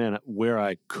just, man, where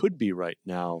I could be right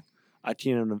now, I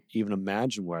can't even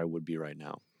imagine where I would be right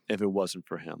now if it wasn't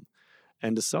for him,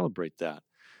 and to celebrate that.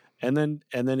 And then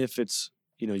if it's,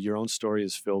 your own story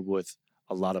is filled with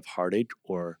a lot of heartache,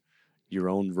 or your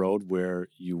own road where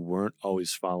you weren't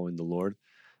always following the Lord,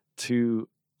 to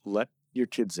let your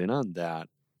kids in on that.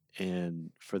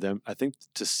 And for them, I think,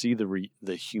 to see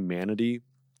the humanity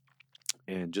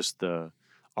and just the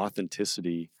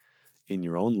authenticity in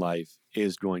your own life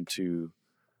is going to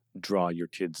draw your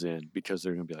kids in, because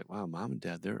they're going to be like, wow, mom and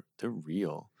dad, they're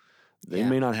real. They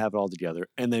may not have it all together,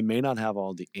 and they may not have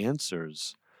all the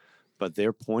answers, but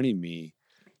they're pointing me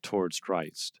towards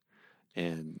Christ.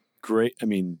 And great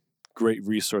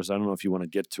resource. I don't know if you want to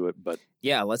get to it, but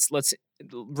yeah, let's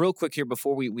real quick here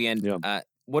before we end. Yeah.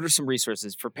 What are some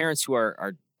resources for parents who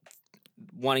are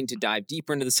wanting to dive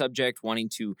deeper into the subject, wanting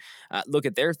to look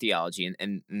at their theology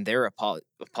and their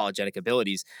apologetic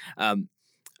abilities?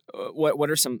 What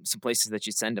are some places that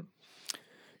you send them?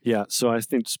 Yeah, so I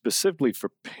think specifically for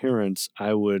parents,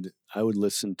 I would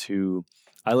listen to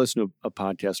a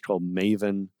podcast called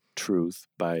Maven Truth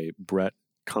by Brett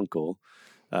Kunkel.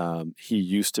 He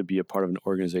used to be a part of an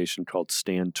organization called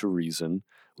Stand to Reason,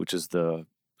 which is the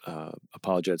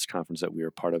Apologetics conference that we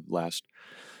were part of last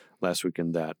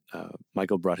weekend. That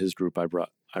Michael brought his group, I brought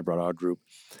our group,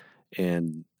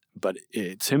 but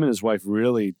it's him and his wife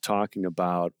really talking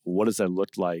about what does that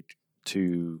look like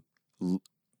to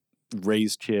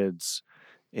raise kids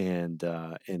and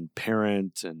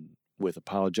parent, and with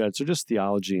apologetics, or just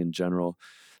theology in general.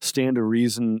 Stand to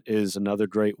Reason is another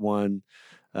great one.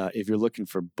 If you're looking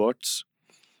for books,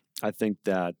 I think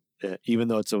that even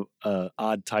though it's a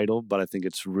odd title, but I think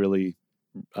it's really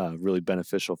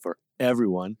beneficial for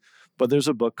everyone. But there's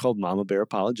a book called Mama Bear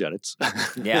Apologetics.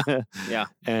 Yeah.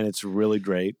 And it's really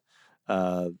great.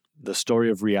 The Story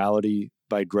of Reality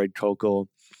by Greg Koukl.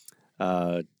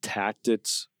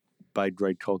 Tactics by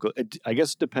Greg Koukl. I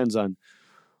guess it depends on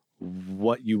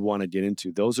what you want to get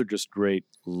into. Those are just great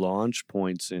launch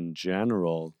points in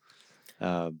general.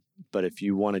 But if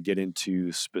you want to get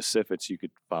into specifics, you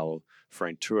could follow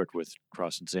Frank Turek with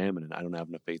Cross-Examine, and I don't have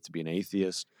enough faith to be an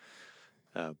atheist.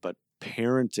 But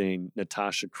parenting,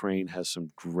 Natasha Crane has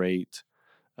some great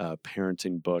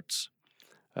parenting books.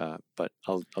 But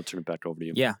I'll turn it back over to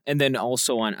you. Yeah, and then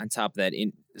also on top of that,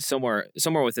 in somewhere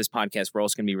with this podcast, we're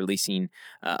also going to be releasing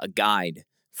a guide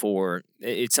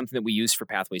it's something that we use for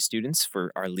Pathway students,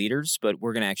 for our leaders, but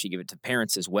we're going to actually give it to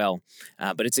parents as well.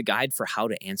 But it's a guide for how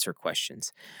to answer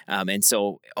questions. And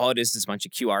so all it is a bunch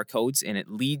of QR codes, and it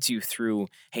leads you through,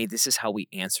 hey, this is how we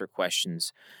answer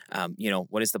questions.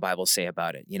 What does the Bible say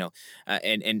about it?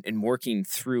 And working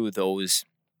through those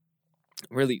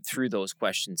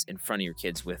questions in front of your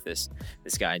kids with this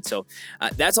guide. So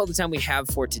that's all the time we have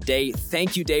for today.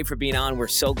 Thank you, Dave, for being on. We're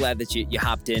so glad that you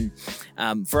hopped in.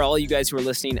 For all you guys who are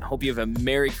listening, I hope you have a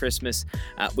Merry Christmas.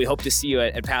 We hope to see you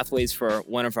at Pathways for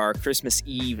one of our Christmas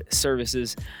Eve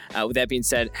services. With that being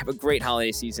said, have a great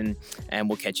holiday season, and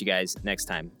we'll catch you guys next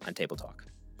time on Table Talk.